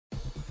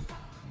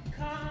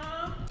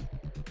come,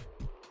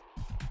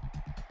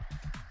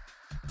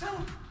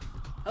 tunnel.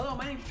 Hello,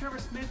 my name is Trevor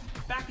Smith,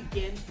 back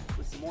again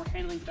with some more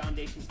Handling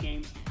Foundations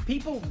games.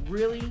 People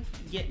really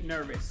get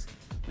nervous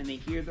when they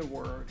hear the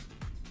word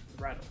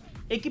threadle.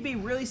 It can be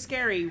really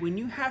scary when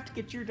you have to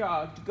get your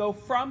dog to go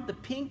from the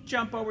pink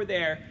jump over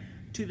there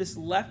to this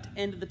left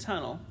end of the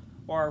tunnel,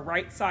 or our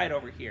right side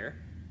over here,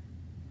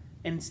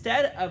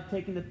 instead of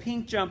taking the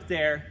pink jump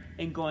there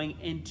and going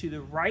into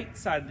the right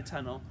side of the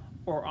tunnel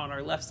or on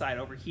our left side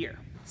over here.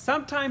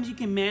 Sometimes you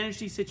can manage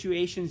these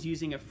situations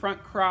using a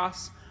front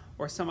cross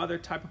or some other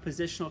type of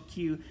positional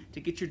cue to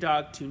get your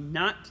dog to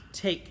not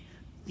take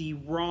the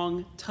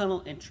wrong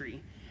tunnel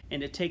entry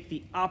and to take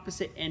the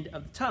opposite end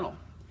of the tunnel.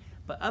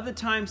 But other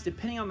times,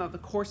 depending on how the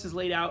course is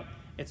laid out,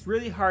 it's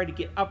really hard to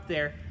get up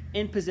there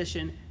in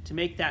position to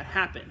make that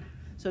happen.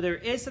 So there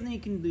is something you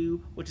can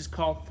do which is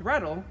called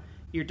threadle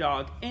your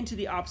dog into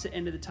the opposite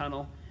end of the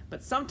tunnel,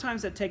 but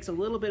sometimes that takes a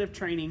little bit of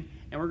training,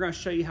 and we're going to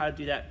show you how to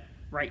do that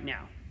right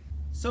now.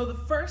 So the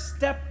first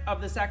step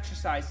of this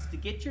exercise is to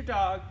get your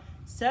dog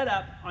set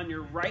up on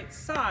your right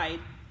side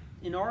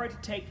in order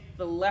to take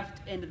the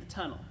left end of the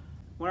tunnel.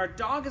 When our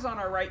dog is on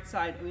our right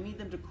side and we need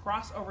them to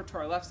cross over to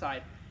our left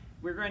side,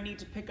 we're going to need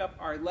to pick up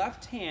our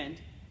left hand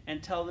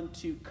and tell them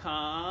to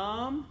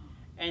come,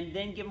 and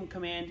then give them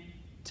command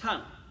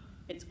tunnel.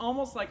 It's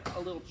almost like a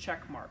little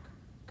check mark.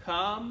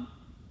 Come,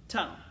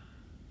 tunnel.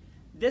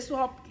 This will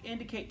help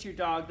indicate to your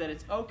dog that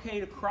it's okay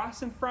to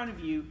cross in front of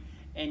you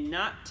and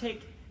not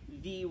take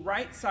the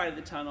right side of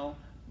the tunnel,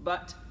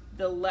 but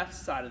the left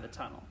side of the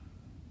tunnel.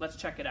 Let's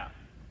check it out.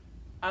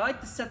 I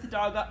like to set the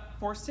dog up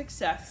for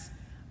success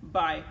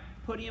by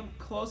putting him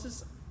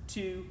closest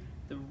to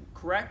the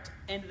correct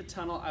end of the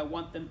tunnel I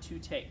want them to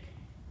take.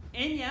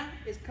 Enya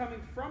is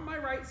coming from my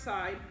right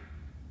side,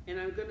 and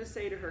I'm going to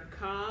say to her,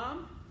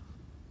 come,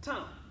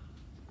 tunnel.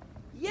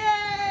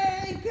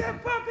 Yay!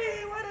 Good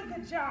puppy! What a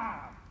good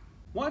job!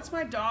 Once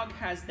my dog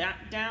has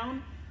that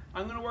down,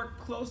 I'm going to work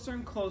closer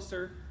and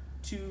closer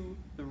to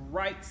the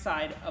right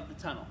side of the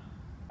tunnel.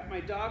 My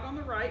dog on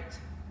the right,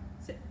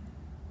 sit.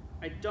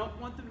 I don't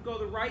want them to go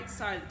the right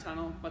side of the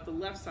tunnel, but the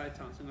left side of the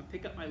tunnel. So I'm going to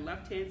pick up my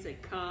left hand and say,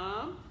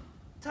 come,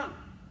 tunnel.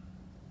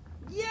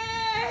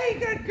 Yay!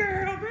 Good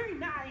girl! Very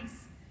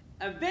nice!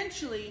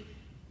 Eventually,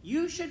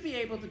 you should be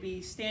able to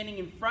be standing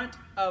in front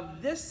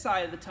of this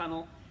side of the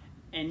tunnel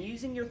and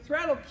using your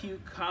threadle cue,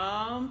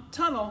 come,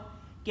 tunnel,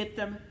 get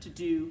them to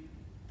do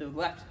the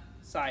left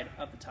side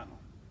of the tunnel.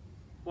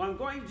 What I'm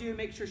going to do to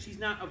make sure she's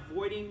not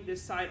avoiding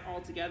this side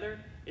altogether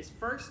is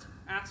first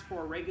ask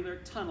for a regular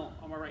tunnel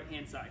on my right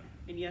hand side.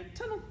 And yeah,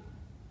 tunnel.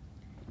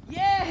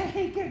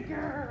 Yay, good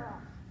girl.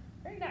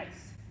 Very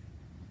nice.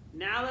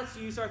 Now let's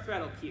use our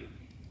threadle cue.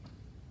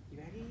 You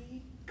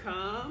ready?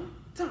 Come,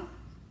 tunnel.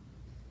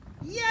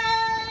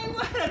 Yay,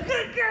 what a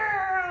good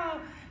girl.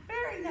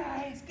 Very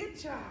nice, good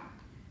job.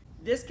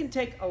 This can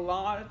take a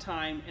lot of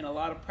time and a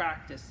lot of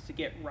practice to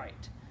get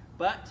right,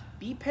 but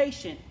be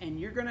patient and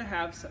you're going to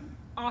have some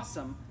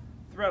awesome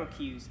threadle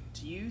cues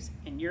to use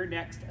in your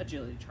next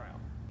agility trial.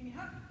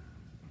 Hop,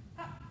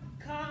 hop,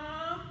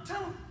 come,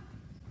 tunnel.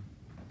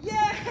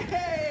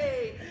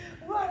 Yay!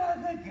 What a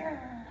good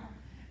girl.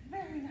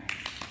 Very nice.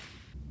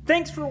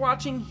 Thanks for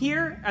watching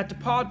here at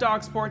DePaw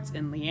Dog Sports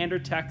in Leander,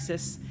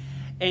 Texas.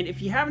 And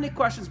if you have any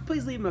questions,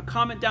 please leave them a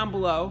comment down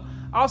below.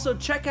 Also,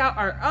 check out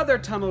our other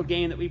tunnel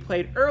game that we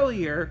played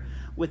earlier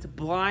with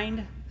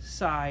blind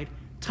side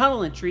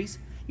tunnel entries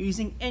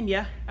using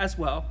Enya as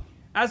well.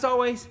 As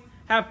always,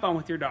 have fun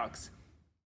with your dogs.